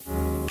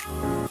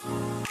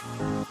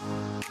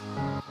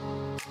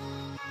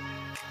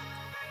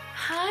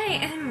Hi,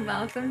 and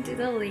welcome to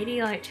the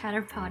Ladylike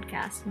Chatter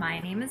podcast. My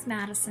name is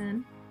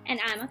Madison. And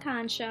I'm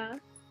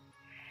Akansha.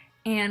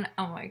 And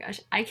oh my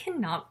gosh, I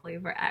cannot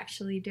believe we're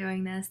actually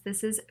doing this.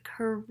 This is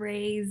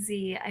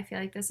crazy. I feel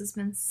like this has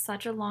been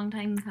such a long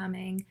time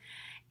coming.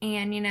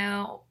 And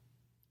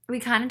we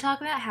kind of talk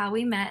about how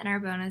we met in our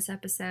bonus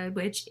episode,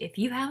 which if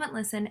you haven't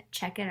listened,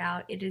 check it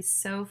out. It is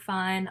so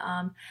fun.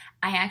 I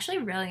actually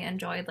really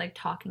enjoyed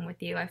talking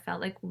with you. I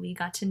felt like we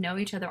got to know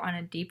each other on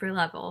a deeper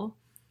level.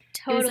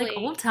 Totally. It was like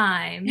old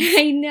times.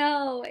 I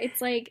know. It's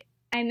like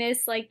I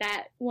miss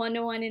that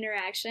one-to-one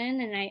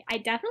interaction, and I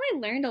definitely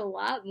learned a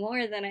lot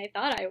more than I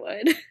thought I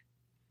would.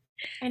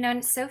 I know, and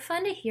it's so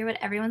fun to hear what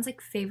everyone's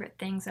favorite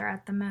things are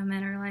at the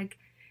moment, or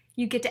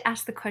you get to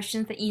ask the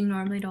questions that you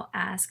normally don't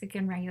ask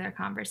in regular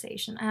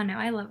conversation. I don't know,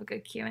 I love a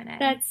good Q&A.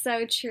 That's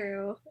so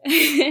true.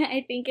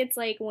 I think it's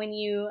when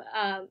you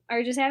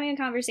are just having a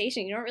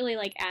conversation, you don't really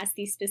ask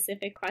these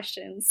specific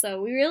questions. So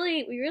we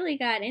really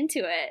got into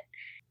it.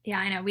 Yeah,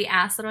 I know. We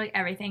asked literally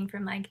everything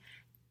from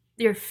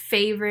your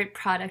favorite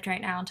product right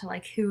now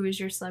to who is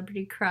your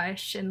celebrity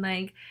crush,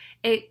 and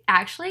it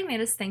actually made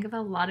us think of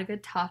a lot of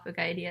good topic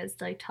ideas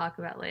to talk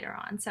about later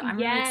on. So I'm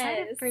really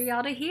excited for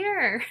y'all to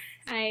hear.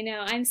 I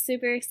know. I'm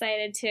super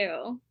excited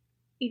too.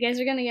 You guys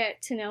are gonna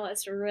get to know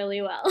us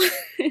really well.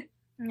 Oh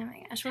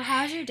my gosh. Well,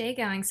 how's your day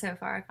going so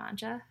far,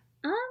 Akansha?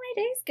 My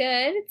day's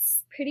good.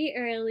 It's pretty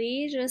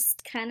early,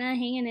 just kind of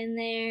hanging in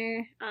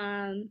there.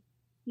 I'm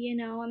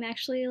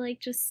actually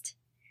just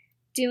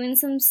doing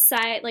some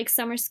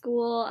summer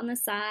school on the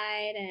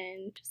side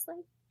and just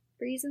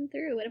breezing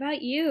through. What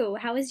about you?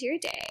 How was your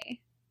day?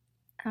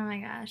 Oh my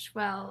gosh.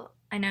 Well,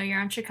 I know you're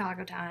on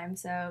Chicago time,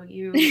 so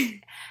you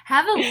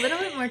have a little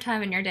bit more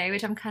time in your day,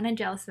 which I'm kind of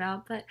jealous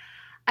about. But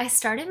I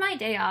started my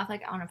day off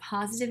on a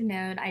positive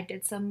note. I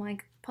did some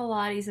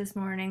Pilates this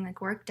morning,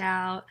 worked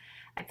out.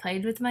 I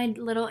played with my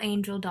little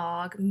angel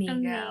dog,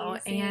 Migo.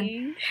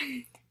 Amazing.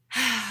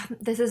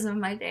 And this is when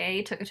my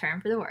day took a turn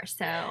for the worse.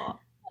 So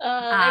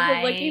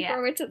I've been looking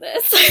forward to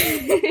this.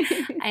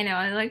 I know,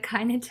 I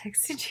kind of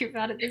texted you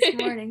about it this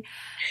morning,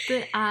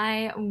 but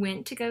I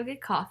went to go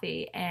get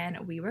coffee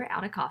and we were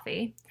out of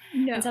coffee.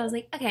 No. And so I was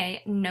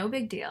okay, no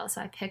big deal. So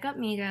I pick up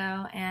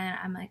Migo and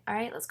I'm all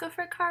right, let's go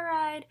for a car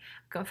ride.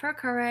 Go for a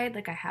car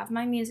ride. I have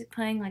my music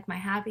playing, my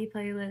happy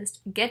playlist.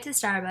 Get to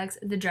Starbucks,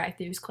 the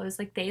drive-thru's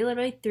closed. They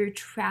literally threw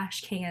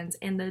trash cans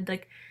in the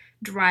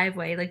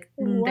driveway.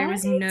 There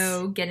was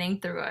no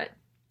getting through it.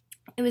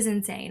 It was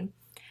insane.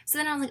 So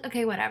then I was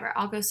okay, whatever.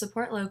 I'll go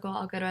support local.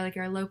 I'll go to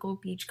your local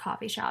beach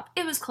coffee shop.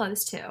 It was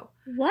closed too.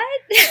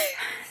 What?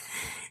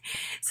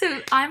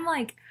 So I'm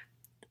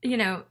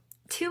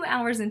 2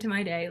 hours into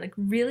my day,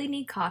 really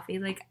need coffee.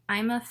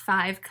 I'm a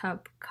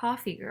 5-cup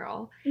coffee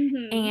girl.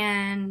 Mm-hmm.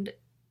 And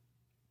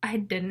I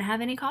didn't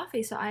have any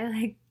coffee. So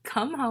I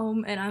come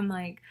home and I'm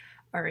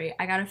all right,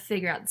 I gotta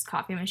figure out this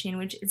coffee machine,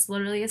 which is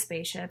literally a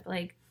spaceship.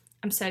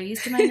 I'm so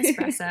used to my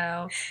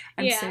Nespresso.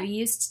 I'm so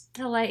used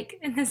to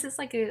and this is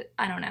I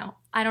don't know.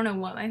 I don't know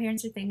what my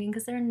parents are thinking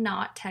because they're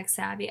not tech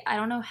savvy. I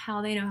don't know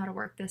how they know how to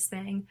work this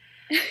thing.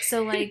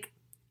 So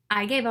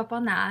I gave up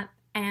on that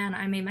and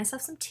I made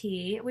myself some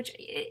tea, which,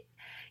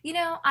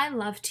 I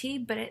love tea,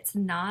 but it's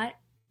not,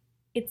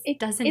 it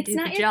doesn't do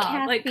the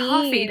job like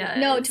coffee does.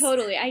 No,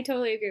 totally. I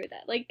totally agree with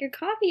that. Your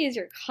coffee is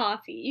your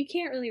coffee. You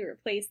can't really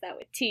replace that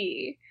with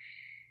tea.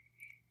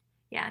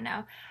 Yeah,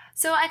 no.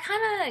 So I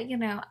kind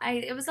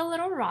of, it was a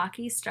little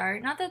rocky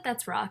start. Not that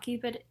that's rocky,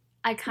 but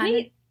I kind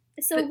of...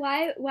 So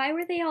why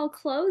were they all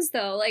closed,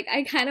 though?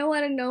 I kind of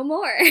want to know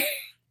more.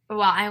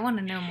 Well, I want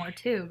to know more,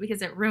 too,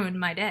 because it ruined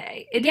my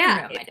day. It didn't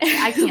ruin my day.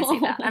 I can't say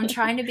that. I'm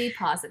trying to be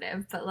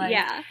positive, but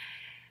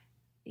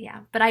Yeah.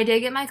 But I did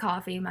get my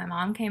coffee. My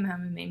mom came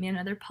home and made me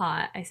another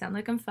pot. I sound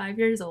like I'm 5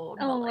 years old.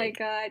 Oh my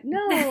God.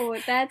 No,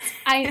 that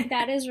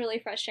is really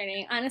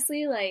frustrating.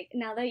 Honestly,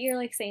 now that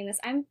you're saying this,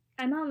 I'm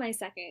on my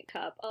second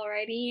cup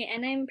already,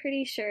 and I'm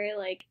pretty sure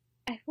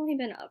I've only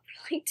been up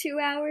for 2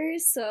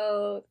 hours,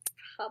 so it's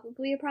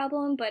probably a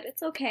problem, but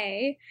it's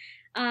okay.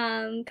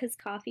 'Cause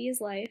coffee is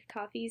life.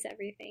 Coffee is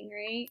everything,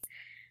 right?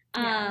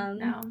 Yeah,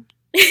 no.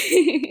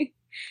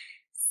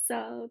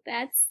 So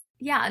that's...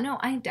 Yeah, no,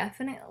 I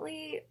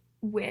definitely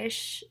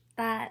wish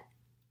that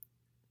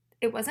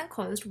it wasn't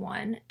closed,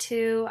 1.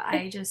 2,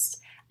 I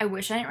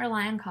wish I didn't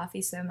rely on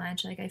coffee so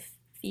much. I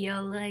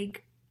feel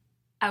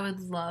I would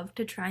love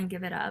to try and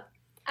give it up.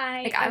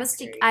 I was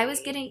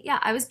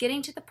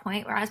getting to the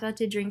point where I was about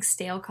to drink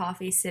stale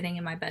coffee sitting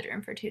in my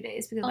bedroom for 2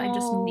 days because I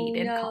just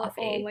needed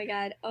coffee. Oh my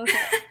God. Okay.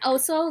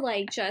 Also,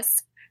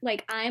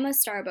 I'm a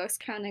Starbucks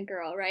kind of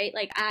girl, right?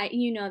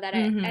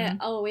 I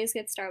always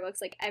get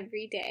Starbucks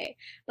every day.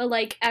 But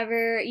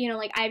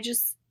I've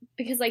just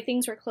because like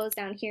things were closed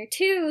down here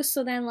too,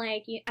 so then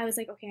like I was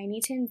like, okay, I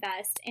need to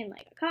invest in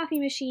like a coffee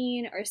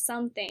machine or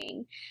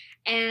something.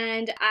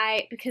 And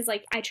because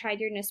like I tried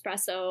your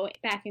Nespresso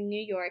back in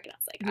New York, and I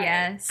was like, all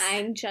right, Yes.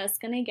 I'm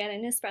just gonna get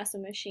an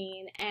espresso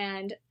machine.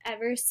 And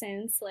ever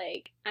since,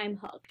 like, I'm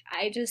hooked.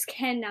 I just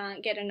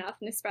cannot get enough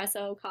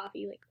Nespresso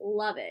coffee. Like,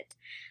 love it.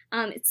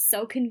 It's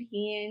so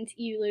convenient.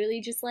 You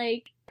literally just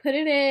like put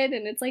it in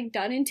and it's like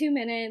done in 2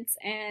 minutes,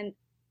 and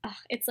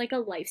it's like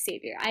a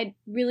lifesaver. I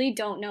really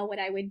don't know what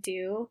I would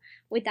do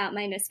without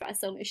my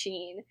Nespresso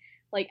machine,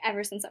 like,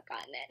 ever since I've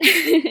gotten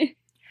it.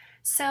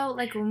 So,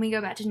 like, when we go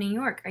back to New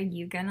York, are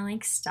you gonna,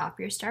 like, stop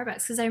your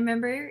Starbucks? Because I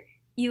remember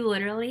you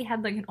literally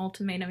had, like, an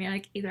ultimatum. You're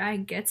like, either I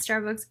get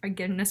Starbucks or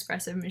get an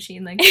espresso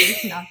machine. Like, there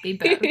cannot be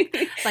both.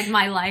 Like,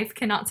 my life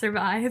cannot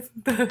survive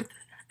both.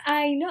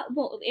 I know.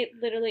 Well, it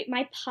literally,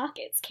 my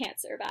pockets can't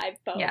survive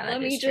both. Yeah, Let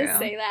me just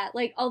say that.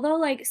 Like, although,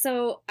 like,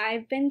 so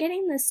I've been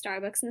getting the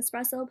Starbucks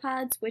Nespresso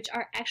pods, which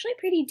are actually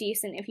pretty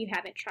decent if you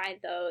haven't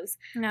tried those.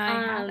 No, I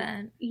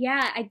haven't.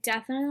 Yeah, I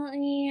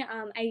definitely,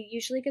 I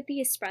usually get the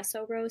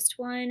espresso roast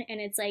one,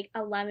 and it's like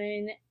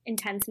 11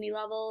 intensity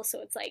level,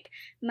 so it's like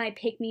my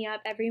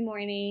pick-me-up every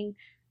morning.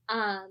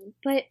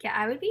 But yeah,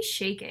 I would be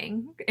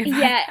shaking if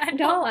yeah, I had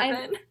no,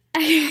 11.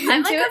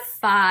 I'm like a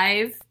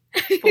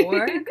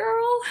 5'4"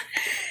 girl.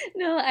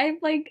 No, I'm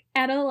like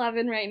at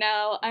 11 right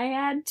now. I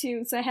had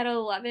two, so I had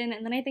 11,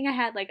 and then I think I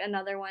had like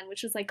another one,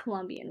 which was like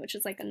Colombian, which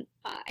is like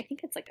I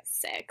think it's like a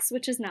 6,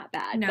 which is not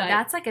bad. No, but...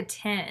 that's like a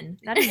 10.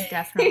 That is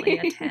definitely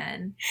a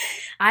 10.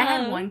 I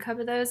had one cup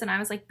of those, and I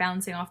was like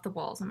bouncing off the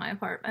walls in my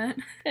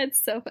apartment. That's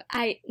so fun.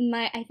 I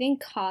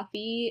think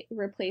coffee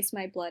replaced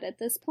my blood at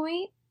this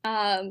point.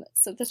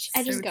 So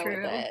I just go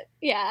with it.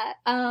 Yeah.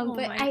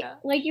 But I,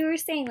 like you were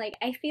saying, like,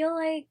 I feel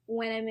like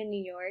when I'm in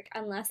New York,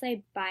 unless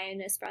I buy an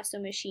espresso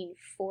machine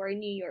for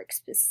New York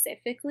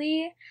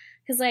specifically,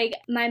 because like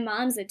my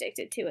mom's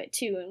addicted to it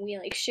too, and we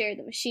like share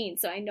the machine,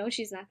 so I know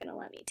she's not gonna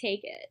let me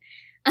take it.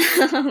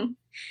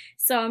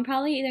 So I'm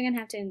probably either gonna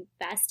have to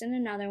invest in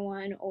another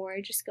one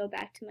or just go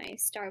back to my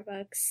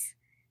Starbucks,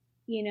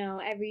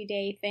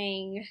 everyday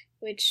thing,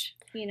 which,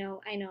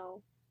 I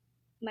know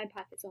my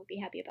pockets won't be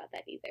happy about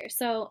that either.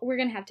 So we're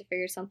going to have to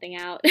figure something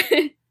out.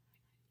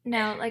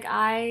 No, like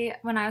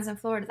when I was in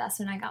Florida, that's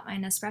when I got my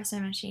Nespresso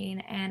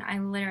machine, and I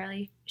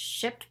literally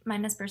shipped my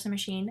Nespresso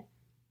machine.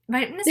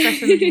 My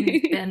Nespresso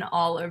machine has been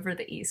all over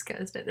the East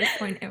Coast at this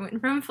point. It went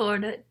from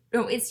Florida.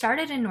 No, it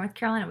started in North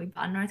Carolina. We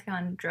bought in North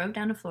Carolina, drove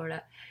down to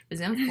Florida.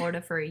 Was in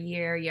Florida for a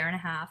year and a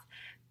half.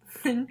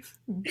 Then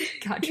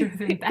got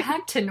driven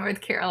back to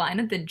North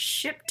Carolina, then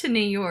shipped to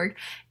New York.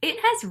 It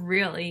has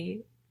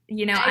really...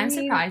 I'm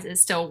surprised it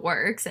still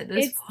works at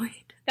this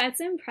point.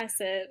 That's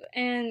impressive.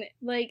 And,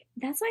 like,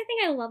 that's one thing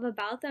I love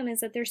about them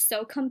is that they're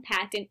so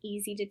compact and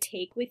easy to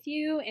take with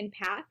you in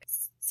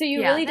packs. So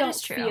you really don't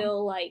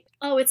feel like,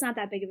 oh, it's not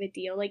that big of a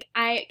deal. Like,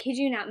 I kid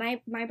you not,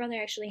 my brother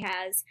actually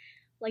has,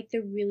 like,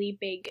 the really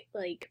big,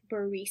 like,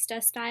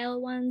 barista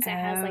style ones that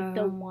has, like,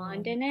 the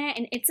wand in it.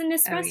 And it's an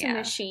espresso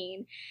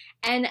machine.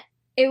 And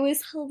it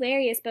was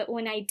hilarious, but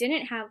when I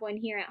didn't have one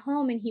here at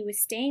home and he was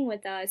staying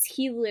with us,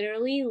 he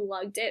literally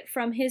lugged it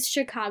from his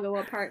Chicago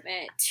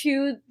apartment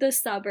to the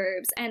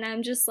suburbs, and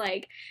I'm just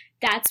like,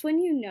 that's when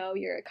you know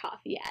you're a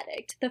coffee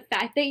addict. The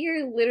fact that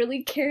you're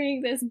literally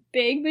carrying this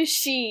big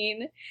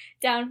machine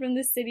down from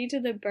the city to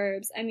the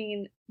burbs, I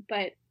mean,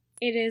 but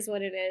it is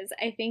what it is.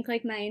 I think,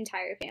 like, my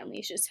entire family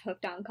is just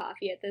hooked on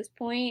coffee at this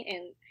point,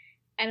 and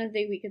I don't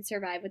think we could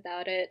survive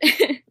without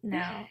it.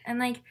 No. And,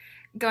 like,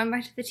 going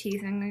back to the tea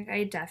thing, like,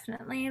 I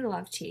definitely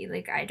love tea.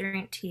 Like, I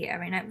drink tea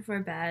every night before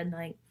bed.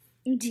 Like,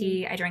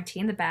 tea, I drink tea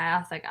in the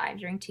bath. Like, I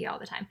drink tea all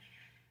the time.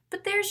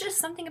 But there's just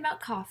something about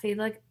coffee.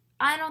 Like,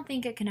 I don't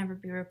think it can ever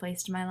be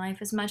replaced in my life.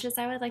 As much as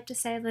I would like to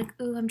say, like,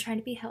 ooh, I'm trying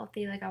to be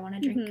healthy. Like, I want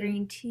to drink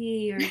green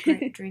tea or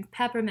drink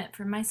peppermint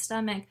for my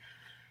stomach.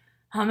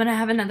 I'm going to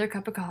have another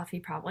cup of coffee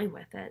probably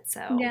with it. So,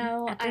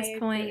 at this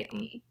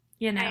point,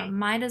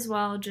 might as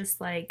well just,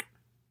 like,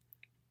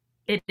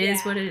 it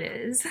is what it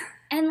is.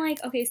 And,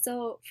 like, okay,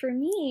 so for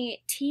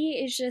me,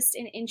 tea is just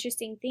an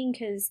interesting thing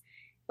because,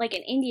 like,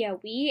 in India,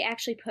 we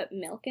actually put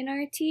milk in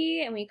our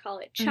tea and we call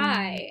it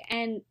chai.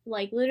 And,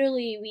 like,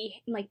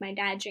 literally, my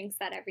dad drinks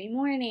that every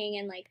morning.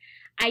 And, like,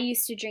 I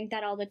used to drink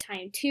that all the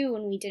time, too,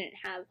 when we didn't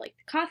have, like,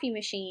 the coffee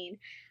machine.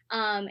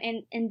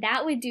 And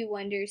that would do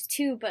wonders,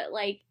 too. But,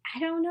 like, I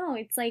don't know.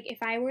 It's like if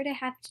I were to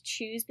have to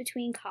choose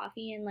between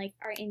coffee and, like,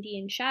 our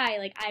Indian chai,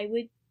 like, I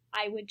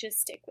would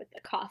just stick with the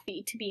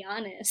coffee, to be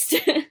honest.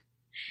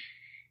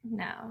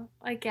 No.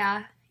 Like,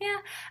 yeah.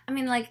 I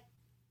mean, like,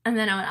 and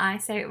then when I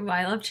say, well,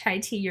 I love chai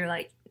tea, you're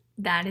like,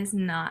 that is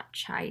not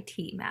chai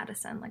tea,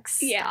 Madison. Like,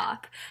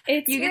 stop.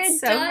 It's you get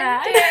so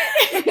mad.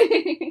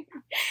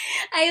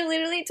 I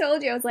literally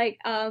told you, I was like,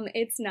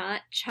 it's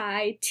not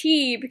chai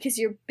tea because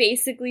you're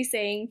basically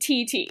saying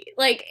tea.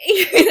 Like,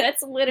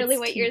 that's literally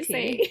what you're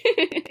saying.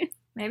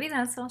 Maybe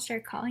that's what I'll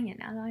start calling it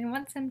now. I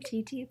want some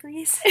tea,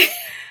 please.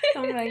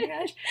 Oh my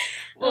gosh.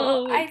 Well,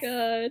 oh my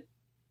god.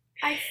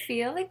 I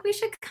feel like we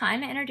should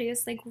kind of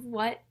introduce, like,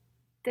 what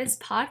this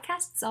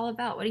podcast is all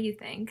about. What do you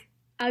think?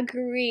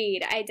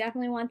 Agreed. I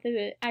definitely want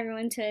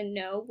everyone to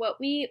know what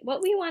we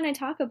want to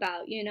talk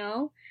about, you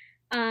know?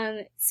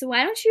 So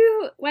why don't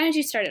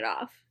you start it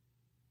off?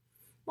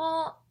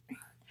 Well,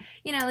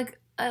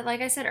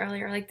 like I said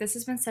earlier, like this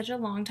has been such a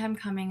long time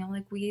coming, and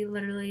like we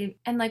literally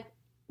and like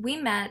we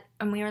met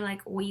and we were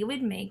like we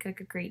would make like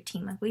a great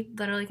team. Like we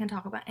literally can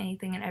talk about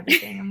anything and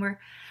everything, and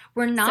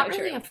we're not So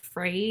really true.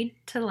 afraid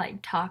to like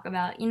talk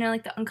about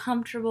like the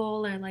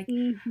uncomfortable or like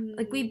we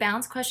Mm-hmm.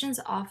 bounce questions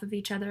off of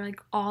each other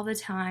like all the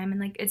time, and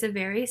like it's a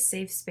very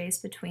safe space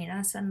between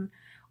us, and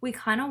we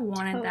kind of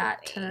wanted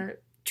that Totally. to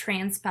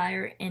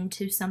transpire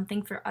into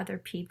something for other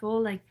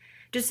people, like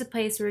just a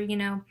place where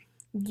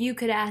you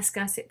could ask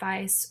us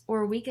advice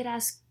or we could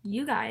ask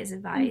you guys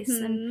advice.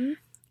 And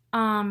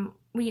Mm-hmm.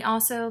 we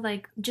also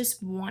like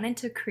just wanted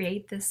to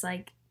create this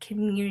like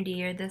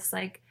community or this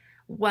like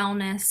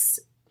wellness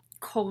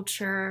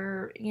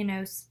culture,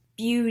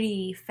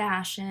 beauty,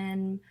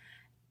 fashion,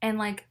 and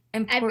like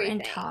important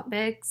Everything.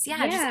 topics.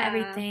 Yeah, just Yeah.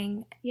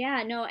 everything.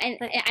 Yeah, no, and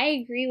But I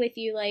agree with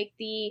you. Like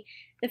the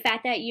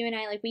fact that you and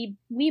I like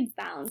we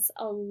bounce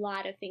a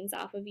lot of things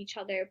off of each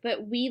other,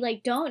 but we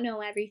like don't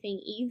know everything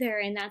either,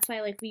 and that's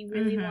why like we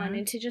really mm-hmm.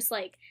 wanted to just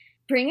like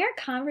bring our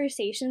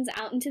conversations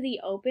out into the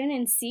open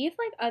and see if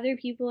like other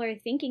people are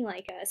thinking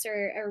like us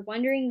or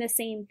wondering the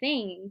same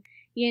thing,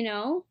 you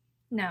know?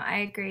 No, I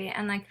agree.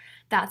 And like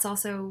that's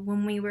also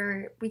when we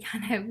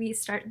kind of we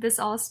start this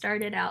all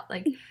started out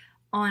like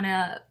on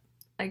a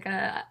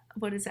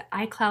what is it,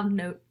 iCloud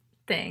note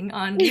thing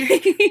on your well,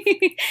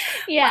 I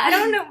Yeah.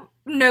 don't know,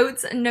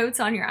 notes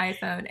on your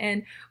iPhone,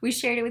 and we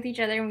shared it with each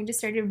other and we just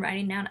started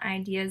writing down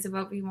ideas of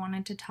what we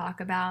wanted to talk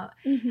about.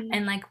 Hmm.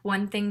 And like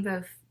one thing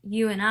both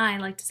you and I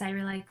like decided,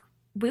 we're like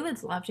we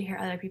would love to hear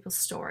other people's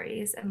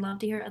stories and love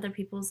to hear other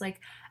people's like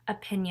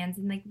opinions,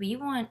 and like we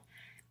want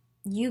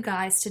you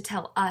guys to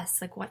tell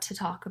us like what to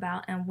talk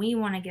about, and we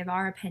want to give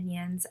our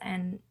opinions.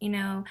 And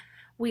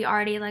we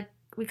already like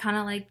we kind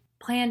of like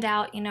planned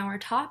out our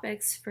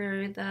topics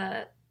for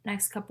the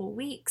next couple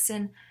weeks,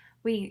 and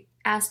we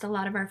asked a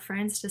lot of our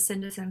friends to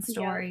send us in Yep.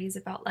 stories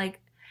about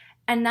like,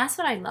 and that's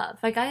what I love.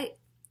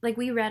 Like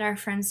we read our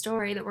friend's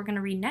story that we're going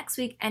to read next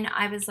week, and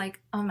I was like,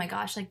 oh my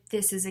gosh, like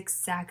this is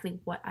exactly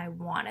what I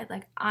wanted.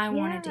 Like I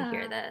wanted to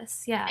hear Yeah.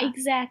 this. Yeah.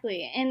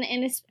 Exactly. And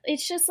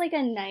it's just like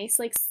a nice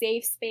like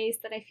safe space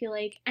that I feel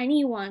like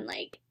anyone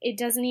like it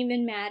doesn't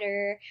even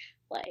matter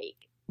like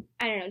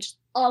I don't know, just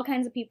all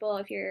kinds of people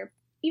if you're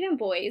even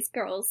boys,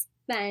 girls,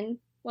 men,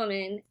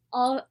 women,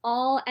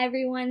 all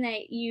everyone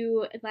that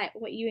you like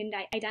what you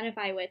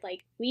identify with like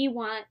we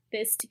want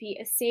this to be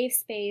a safe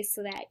space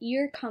so that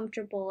you're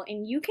comfortable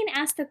and you can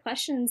ask the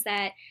questions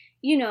that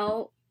you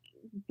know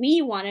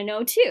we want to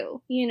know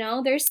too. You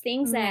know, there's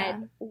things that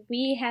Yeah.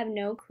 we have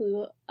no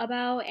clue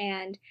about,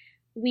 and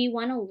we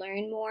want to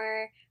learn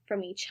more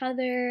from each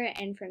other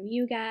and from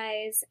you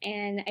guys.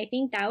 And I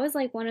think that was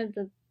like one of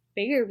the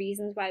bigger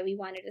reasons why we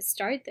wanted to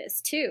start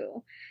this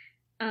too.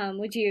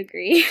 Would you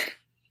agree?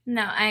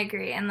 No, I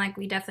agree. And like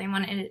we definitely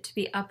wanted it to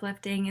be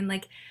uplifting, and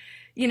like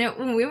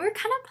when we were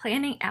kind of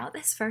planning out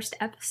this first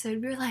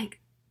episode, we were like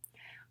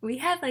we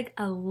had like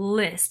a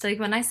list. Like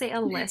when I say a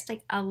list,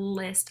 like a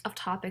list of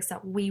topics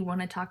that we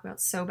want to talk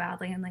about so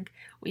badly, and like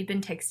we've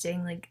been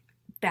texting like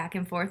back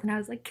and forth, and I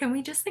was like, can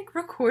we just like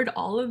record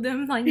all of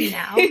them like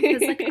now,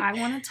 because like I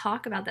want to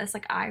talk about this.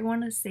 Like I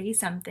want to say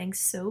something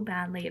so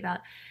badly about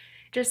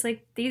just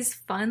like these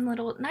fun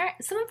little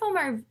some of them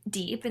are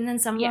deep, and then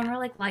some of Yeah. them are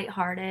like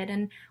lighthearted,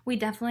 and we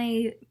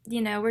definitely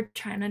we're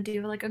trying to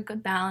do like a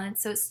good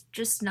balance, so it's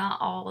just not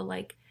all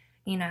like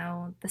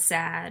the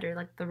sad or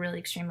like the really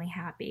extremely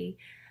happy.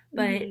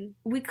 But Hmm.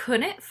 we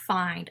couldn't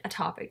find a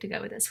topic to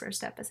go with this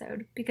first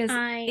episode because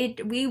I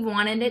we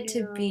wanted it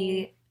to know.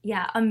 be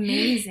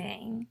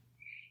amazing.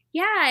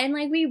 Yeah, and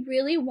like we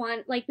really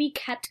want like we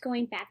kept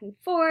going back and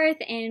forth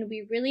and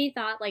we really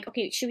thought like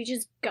okay, should we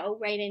just go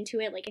right into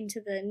it like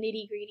into the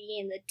nitty-gritty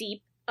and the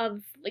deep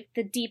of like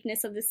the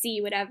deepness of the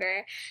sea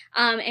whatever.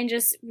 And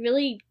just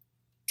really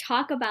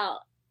talk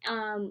about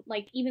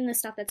like even the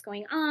stuff that's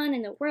going on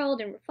in the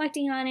world and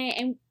reflecting on it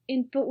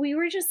and but we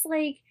were just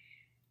like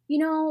you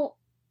know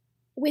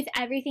with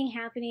everything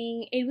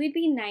happening, it would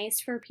be nice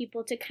for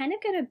people to kind of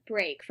get a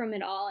break from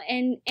it all.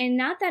 And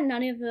not that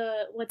none of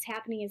the what's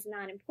happening is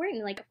not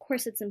important. Like of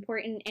course it's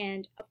important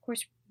and of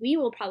course we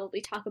will probably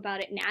talk about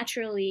it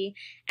naturally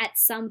at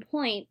some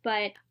point,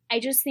 but I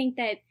just think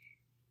that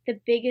the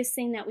biggest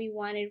thing that we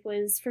wanted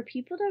was for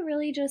people to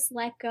really just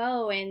let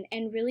go and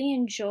really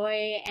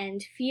enjoy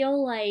and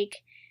feel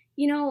like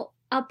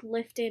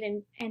uplifted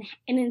and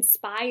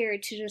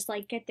inspired to just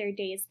like get their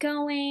days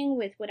going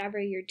with whatever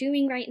you're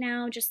doing right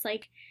now just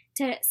like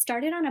to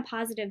start it on a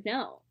positive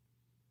note.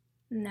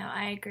 No,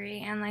 I agree.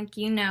 And like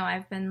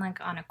I've been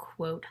like on a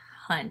quote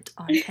hunt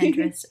on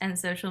Pinterest and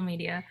social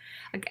media.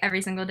 Like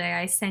every single day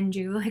I send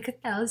you like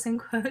 1,000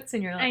 quotes,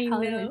 and you're like I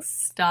probably like know.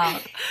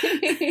 stop.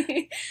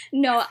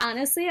 No,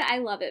 honestly, I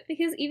love it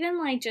because even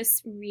like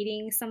just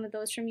reading some of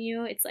those from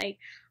you, it's like,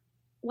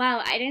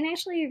 wow, I didn't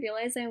actually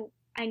realize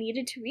I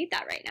needed to read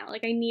that right now.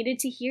 Like, I needed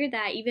to hear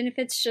that, even if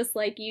it's just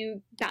like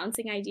you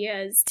bouncing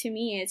ideas to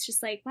me. It's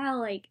just like, wow,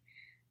 like,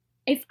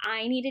 if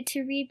I needed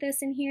to read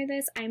this and hear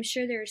this, I'm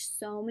sure there's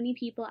so many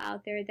people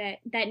out there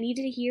that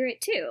needed to hear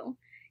it too,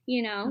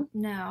 you know?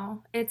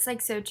 No, it's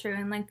like so true.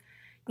 And like,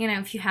 you know,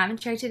 if you haven't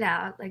checked it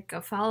out, like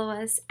go follow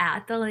us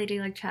at the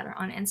Ladylike Chatter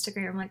on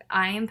Instagram. Like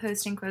I am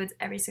posting quotes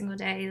every single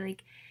day.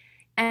 Like,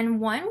 and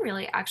one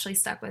really actually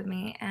stuck with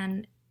me,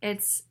 and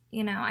it's,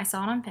 you know, I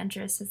saw it on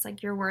Pinterest. It's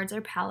like your words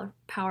are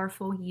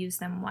powerful, use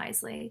them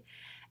wisely.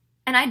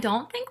 And I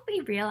don't think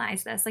we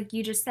realize this. Like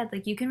you just said,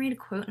 like you can read a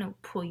quote and it'll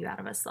pull you out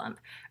of a slump.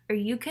 Or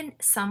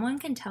someone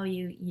can tell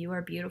you you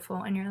are beautiful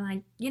and you're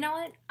like, you know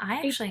what? I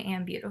actually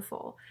am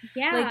beautiful.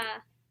 Yeah.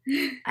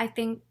 Like, I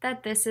think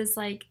that this is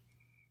like,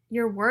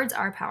 your words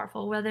are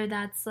powerful, whether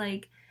that's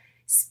like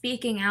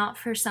speaking out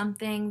for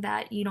something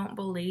that you don't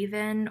believe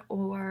in,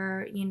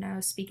 or, you know,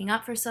 speaking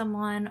up for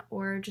someone,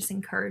 or just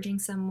encouraging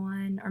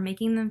someone or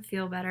making them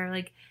feel better.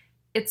 Like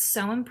it's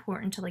so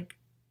important to like,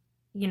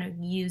 you know,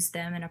 use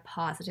them in a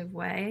positive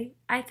way,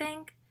 I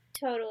think.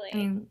 Totally. I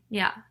mean,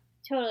 yeah.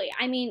 Totally.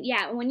 I mean,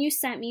 yeah, when you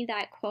sent me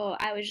that quote,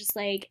 I was just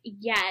like,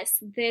 yes,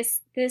 this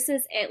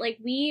is it. Like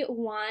we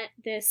want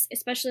this,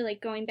 especially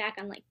like going back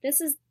on like this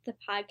is the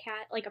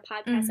podcast, like a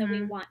podcast that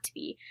we want to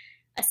be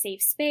a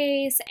safe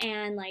space,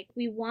 and like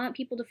we want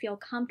people to feel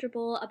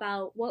comfortable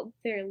about what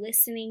they're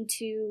listening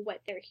to,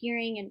 what they're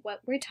hearing, and what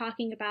we're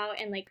talking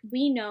about. And like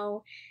we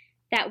know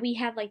that we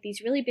have like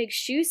these really big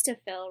shoes to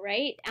fill,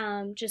 right?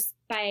 Just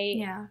by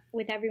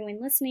with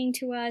everyone listening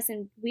to us,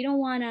 and we don't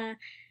want to,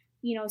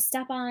 you know,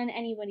 step on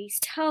anybody's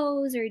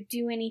toes or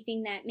do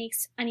anything that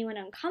makes anyone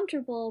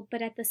uncomfortable.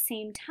 But at the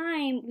same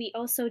time, we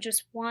also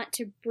just want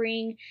to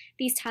bring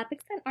these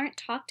topics that aren't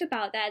talked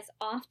about as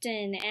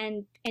often,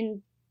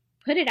 and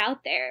put it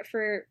out there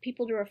for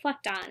people to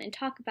reflect on and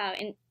talk about.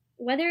 And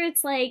whether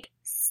it's like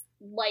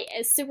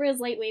as super as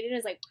lightweighted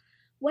as like,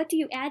 what do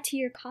you add to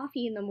your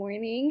coffee in the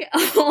morning?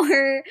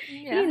 Or,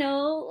 you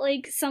know,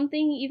 like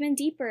something even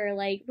deeper,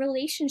 like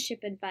relationship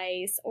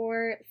advice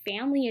or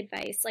family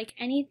advice, like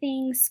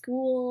anything,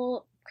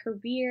 school,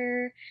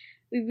 career.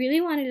 We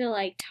really wanted to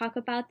like talk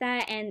about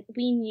that. And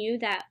we knew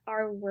that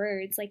our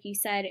words, like you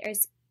said,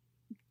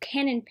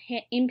 can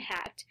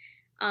impact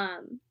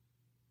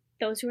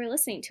those who are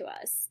listening to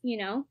us, you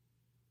know?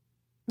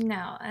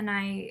 No, and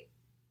I,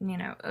 you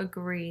know,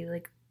 agree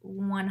like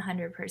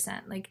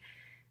 100%. Like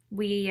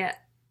we,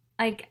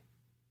 like,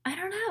 I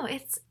don't know,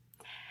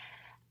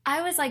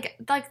 I was like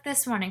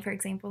this morning, for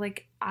example,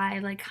 like I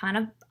like kind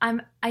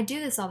of, I do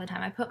this all the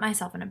time. I put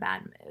myself in a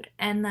bad mood,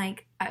 and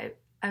like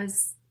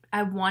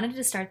I wanted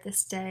to start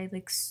this day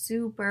like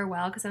super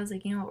well, because I was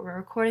like, you know what, we're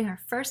recording our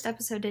first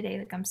episode today.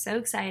 Like I'm so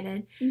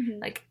excited.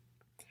 Like,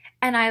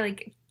 and I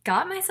like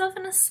got myself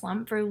in a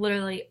slump for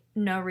literally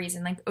no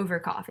reason, like over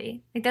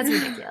coffee. Like that's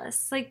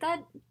ridiculous. Like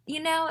that, you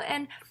know.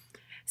 And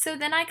so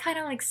then I kind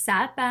of like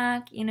sat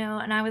back, you know,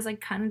 and I was like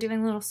kind of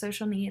doing a little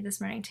social media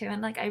this morning too.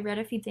 And like I read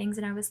a few things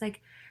and I was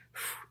like,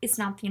 it's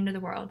not the end of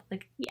the world.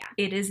 Like,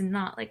 it is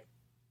not. Like,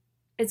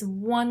 it's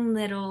one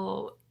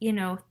little, you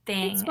know,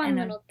 thing. It's one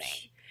little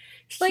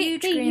thing.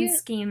 Huge grand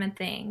scheme of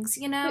things,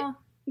 you know?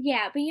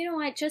 But you know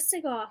what? Just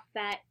to go off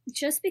that,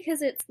 just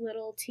because it's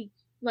little to,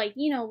 like,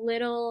 you know,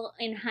 little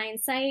in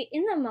hindsight,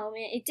 in the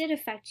moment, it did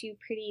affect you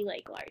pretty,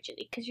 like,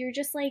 largely. Because you're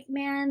just like,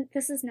 man,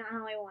 this is not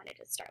how I wanted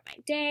to start my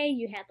day.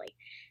 You had, like,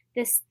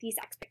 these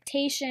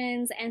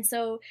expectations. And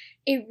so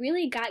it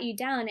really got you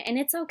down. And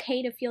it's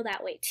okay to feel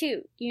that way,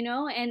 too, you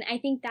know? And I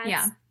think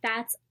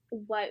that's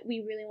what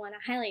we really want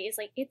to highlight is,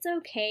 like, it's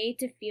okay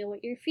to feel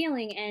what you're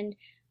feeling.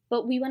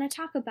 But we want to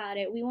talk about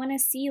it. We want to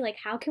see, like,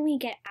 how can we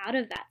get out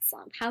of that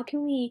slump? How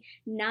can we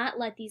not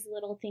let these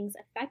little things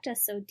affect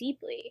us so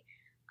deeply?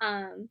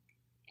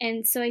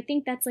 And so I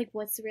think that's like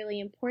what's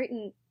really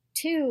important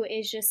too,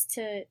 is just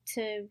to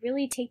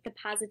really take the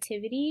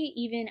positivity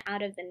even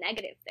out of the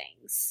negative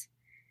things.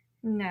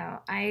 No,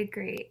 I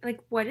agree.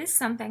 Like, what is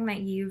something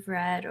that you've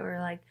read or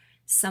like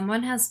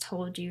someone has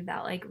told you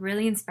that like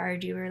really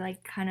inspired you or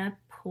like kind of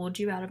pulled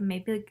you out of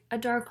maybe like a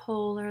dark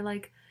hole, or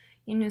like,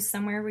 you know,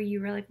 somewhere where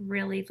you were like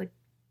really like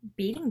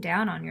beating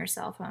down on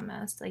yourself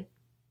almost? Like,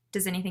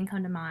 does anything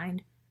come to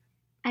mind?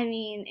 I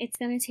mean, it's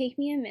going to take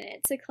me a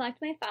minute to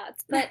collect my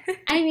thoughts, but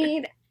I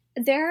mean,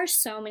 there are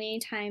so many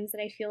times that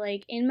I feel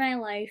like in my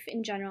life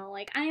in general,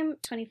 like I am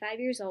 25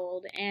 years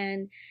old,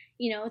 and,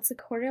 you know, it's a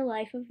quarter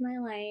life of my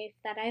life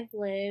that I've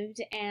lived,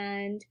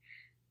 and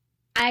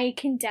I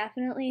can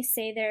definitely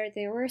say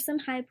there were some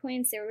high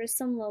points, there were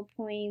some low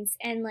points,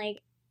 and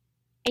like,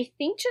 I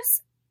think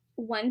just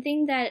one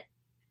thing that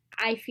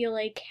I feel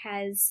like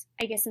has,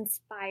 I guess,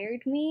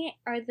 inspired me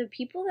are the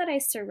people that I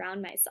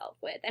surround myself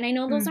with. And I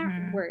know those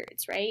aren't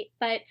words, right?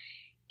 But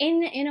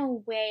in a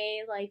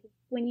way, like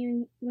when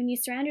you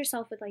surround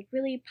yourself with like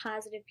really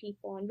positive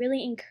people and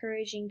really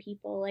encouraging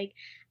people, like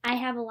I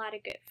have a lot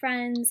of good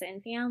friends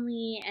and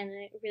family and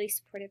a really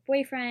supportive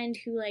boyfriend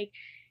who, like,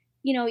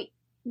 you know,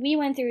 we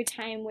went through a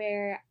time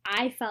where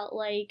I felt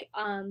like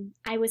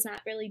I was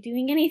not really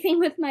doing anything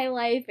with my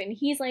life, and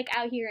he's like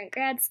out here in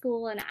grad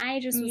school, and I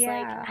just was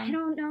like, Yeah. I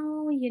don't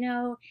know, you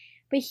know.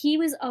 But he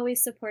was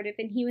always supportive,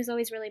 and he was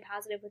always really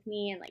positive with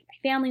me, and like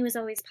my family was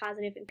always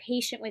positive and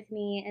patient with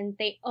me, and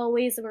they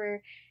always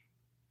were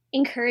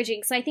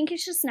encouraging. So I think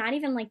it's just not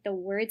even like the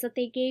words that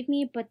they gave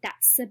me, but that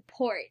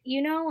support,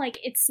 you know, like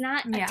it's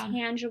not a Yeah.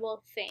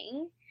 tangible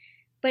thing,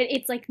 but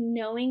it's like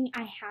knowing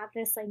I have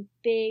this like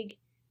big,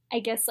 I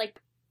guess, like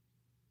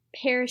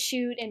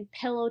parachute and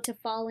pillow to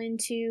fall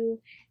into,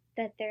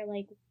 that they're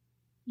like,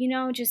 you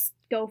know, just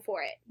go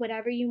for it.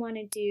 Whatever you want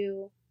to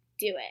do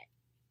it.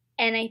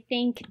 And I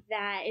think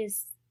that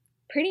is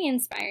pretty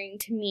inspiring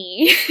to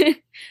me. No,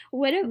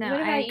 What I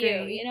about you?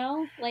 agree. You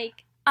know, like,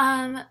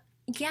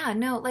 Yeah,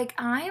 no, like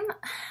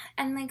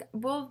and like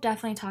we'll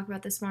definitely talk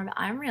about this more, but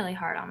I'm really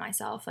hard on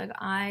myself. Like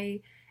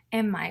I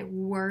am my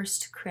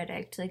worst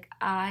critic. Like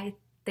I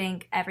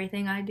think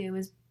everything I do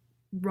is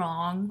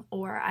wrong,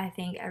 or I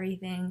think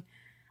everything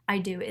I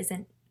do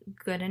isn't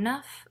good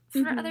enough for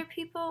mm-hmm, other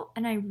people.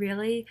 And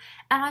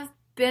I've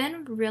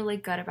been really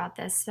good about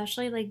this,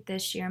 especially like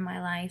this year in my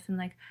life. And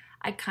like,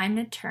 I kind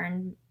of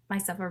turned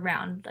myself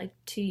around like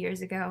 2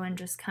 years ago and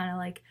just kind of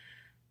like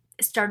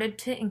started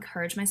to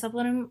encourage myself a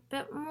little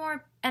bit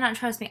more. And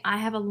trust me, I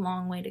have a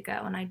long way to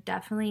go, and I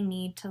definitely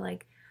need to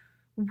like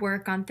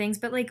work on things.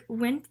 But like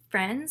when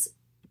friends,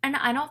 and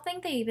I don't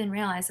think they even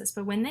realize this,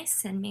 but when they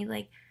send me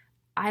like,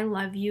 I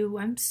love you,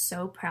 I'm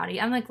so proud of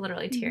you, I'm like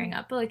literally tearing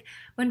up. But like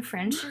when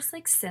friends just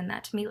like send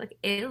that to me, like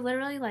it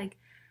literally like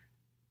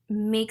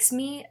makes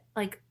me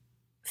like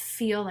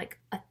feel like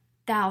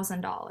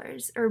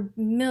 $1,000 or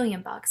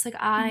 $1,000,000. Like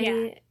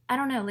yeah, I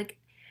don't know, like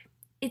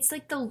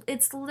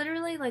it's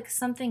literally like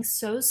something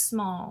so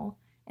small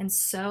and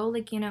so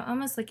like,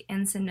 almost like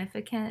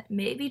insignificant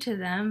maybe to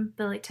them,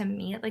 but like to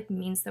me it like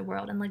means the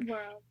world. And like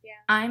world, yeah.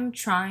 I'm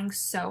trying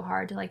so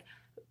hard to like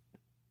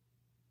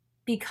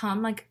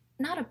become like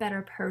not a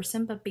better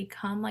person, but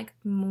become like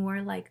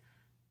more like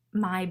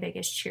my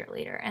biggest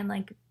cheerleader, and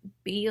like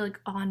be like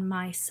on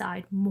my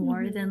side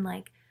more Mm-hmm. than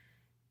like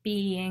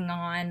being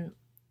on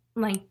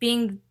like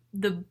being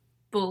the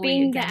bully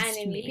Being the against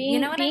enemy, me. You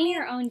know what I being mean?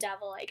 your own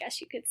devil, I guess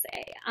you could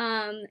say.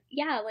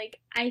 Yeah, like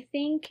I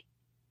think,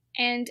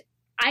 and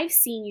I've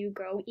seen you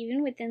grow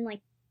even within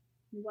like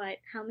what,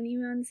 how many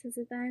months has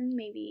it been?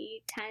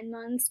 Maybe 10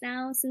 months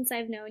now since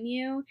I've known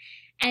you.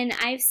 And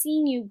I've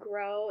seen you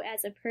grow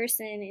as a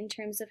person in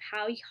terms of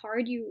how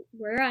hard you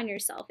were on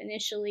yourself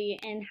initially,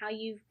 and how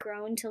you've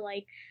grown to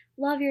like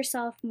love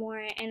yourself more.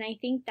 And I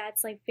think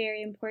that's like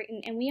very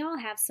important. And we all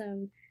have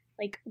some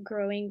like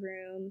growing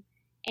room,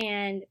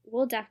 and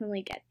we'll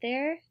definitely get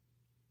there.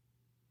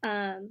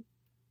 Um,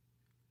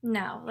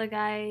 No, like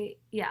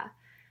yeah,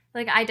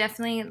 like I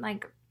definitely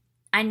like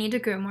I need to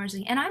grow more,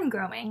 and I'm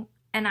growing.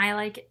 And I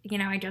like,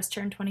 I just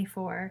turned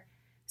 24,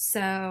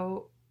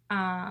 so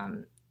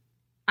I'm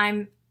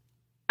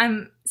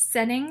I'm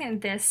setting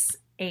this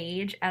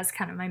age as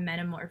kind of my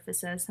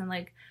metamorphosis, and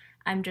like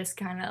I'm just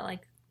kind of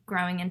like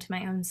growing into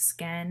my own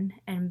skin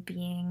and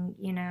being,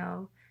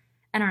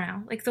 I don't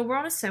know, like the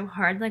world is so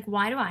hard. Like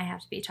why do I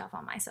have to be tough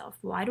on myself?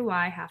 Why do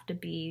I have to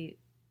be,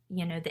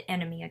 the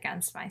enemy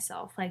against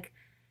myself? Like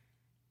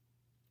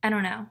I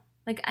don't know.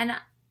 Like, and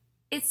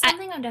it's I,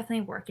 something I'm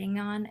definitely working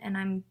on, and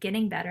I'm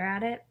getting better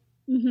at it,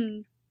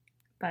 mm-hmm.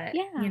 but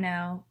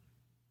Yeah.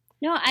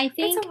 No, I it's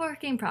think a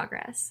work in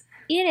progress.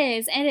 it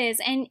is,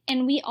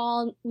 and we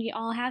all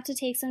have to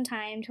take some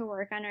time to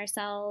work on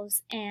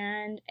ourselves,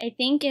 and I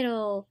think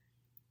we'll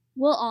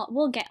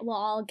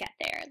all get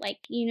there. Like,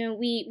 you know,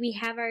 we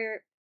have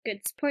our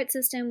good support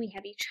system, we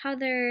have each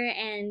other,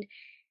 and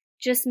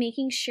just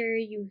making sure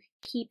you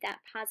keep that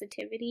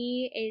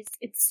positivity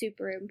it's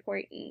super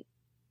important.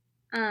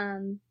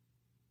 Um,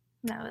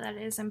 No, that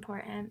is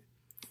important.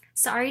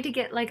 Sorry to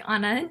get like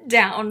on a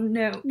down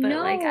note, but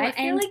like no, I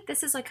feel and like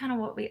this is like kind of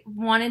what we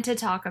wanted to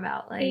talk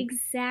about. Like,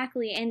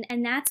 exactly,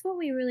 and that's what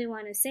we really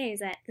want to say, is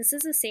that this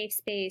is a safe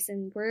space,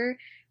 and we're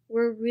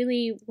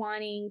really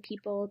wanting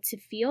people to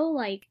feel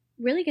like,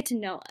 really get to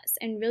know us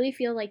and really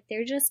feel like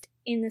they're just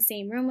in the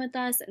same room with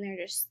us, and they're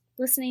just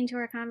listening to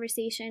our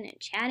conversation and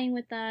chatting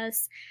with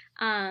us,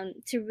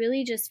 to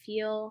really just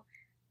feel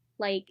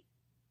like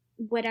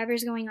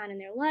whatever's going on in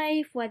their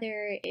life,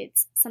 whether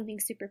it's something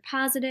super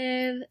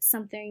positive,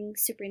 something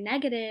super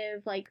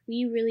negative, like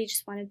we really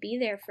just want to be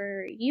there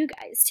for you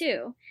guys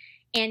too.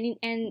 And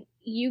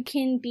you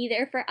can be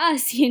there for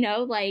us, you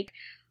know, like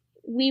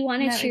we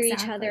want to no, cheer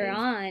each other exactly.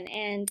 on.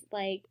 And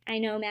like I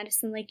know,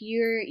 Madison, like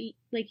you're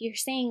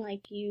saying,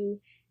 like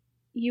you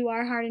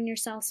are hard on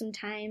yourself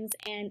sometimes,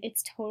 and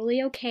it's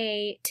totally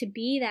okay to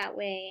be that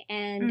way.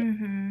 And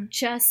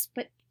Mm-hmm.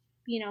 but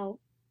you know,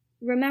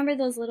 remember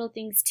those little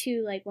things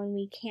too, like when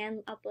we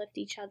can uplift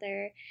each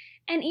other,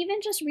 and even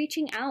just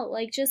reaching out,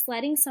 like just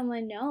letting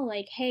someone know,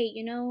 like, hey,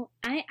 you know,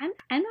 I'm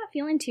not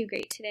feeling too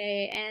great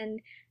today, and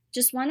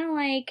just want to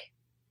like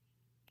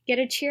get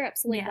a cheer up.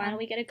 So like, why Yeah. don't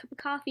we get a cup of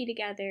coffee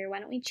together? Why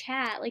don't we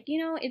chat? Like, you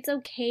know, it's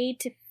okay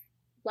to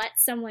let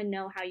someone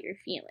know how you're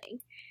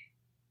feeling.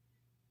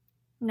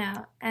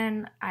 No,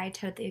 and I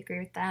totally agree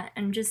with that.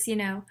 And just,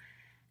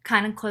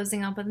 kind of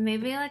closing up with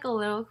maybe like a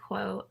little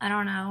quote. I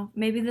don't know.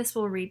 Maybe this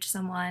will reach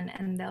someone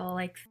and they'll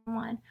like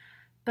someone.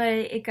 But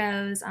it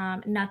goes,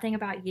 nothing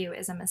about you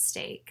is a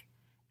mistake.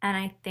 And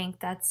I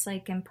think that's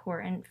like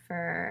important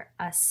for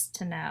us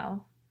to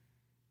know.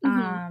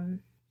 Mm-hmm.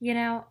 You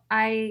know,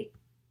 I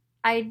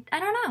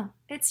don't know.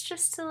 It's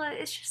just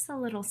a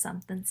little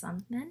something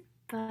something.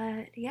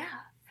 But yeah.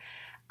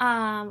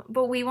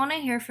 But we want to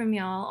hear from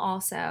y'all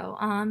also.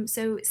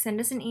 So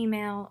send us an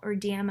email or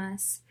DM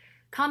us,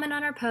 comment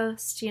on our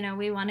post.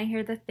 We want to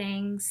hear the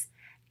things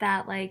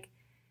that like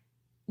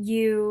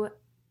you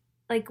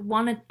like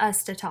wanted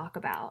us to talk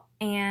about.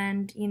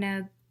 And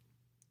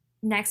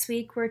next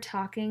week we're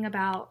talking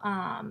about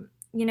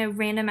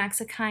random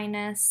acts of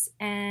kindness,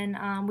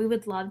 and we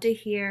would love to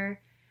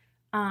hear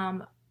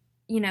um,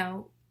 you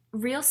know,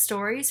 real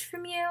stories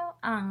from you.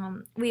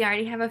 We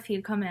already have a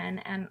few come in,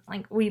 and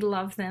like we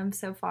love them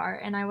so far,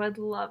 and I would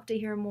love to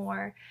hear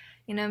more.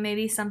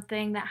 Maybe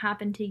something that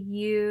happened to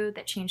you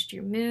that changed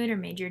your mood or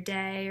made your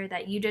day, or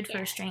that you did for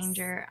a Yes.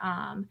 stranger.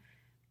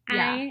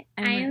 Yeah,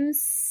 I am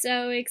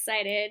so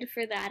excited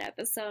for that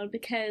episode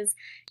because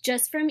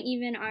just from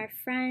even our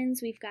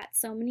friends, we've got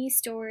so many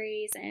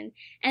stories, and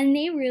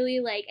they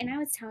really like, and I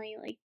was telling you,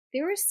 like,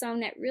 there were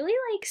some that really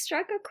like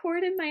struck a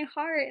chord in my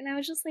heart, and I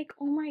was just like,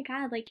 oh my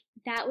god, like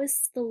that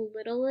was the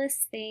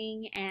littlest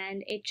thing,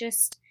 and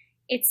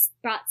it's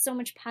brought so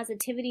much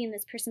positivity in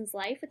this person's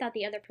life without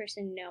the other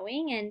person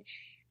knowing, and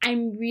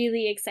I'm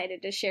really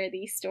excited to share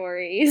these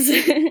stories.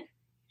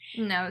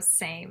 No,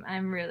 same.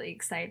 I'm really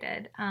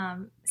excited.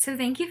 So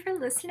thank you for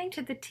listening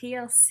to the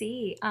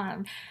TLC.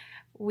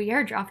 We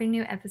are dropping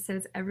new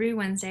episodes every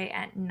Wednesday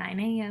at 9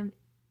 a.m.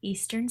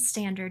 Eastern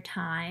Standard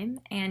Time.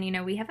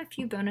 And, we have a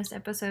few bonus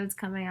episodes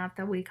coming up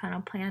that we kind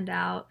of planned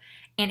out.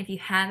 And if you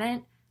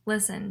haven't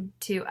listened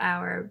to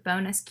our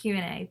bonus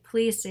Q&A,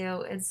 please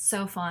do. It's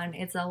so fun.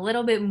 It's a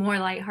little bit more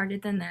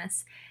lighthearted than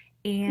this.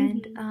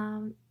 And,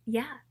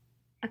 yeah.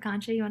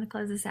 Akansha, you want to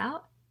close us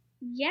out?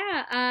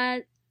 Yeah,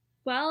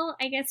 well,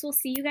 I guess we'll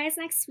see you guys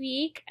next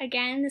week.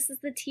 Again, this is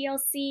the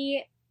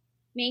TLC.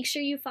 Make sure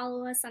you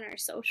follow us on our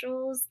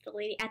socials, the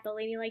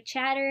Ladylike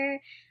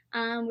Chatter.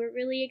 We're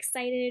really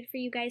excited for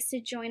you guys to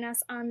join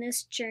us on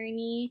this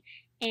journey.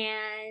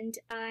 And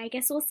I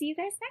guess we'll see you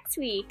guys next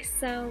week.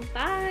 So,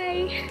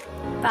 bye.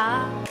 Bye.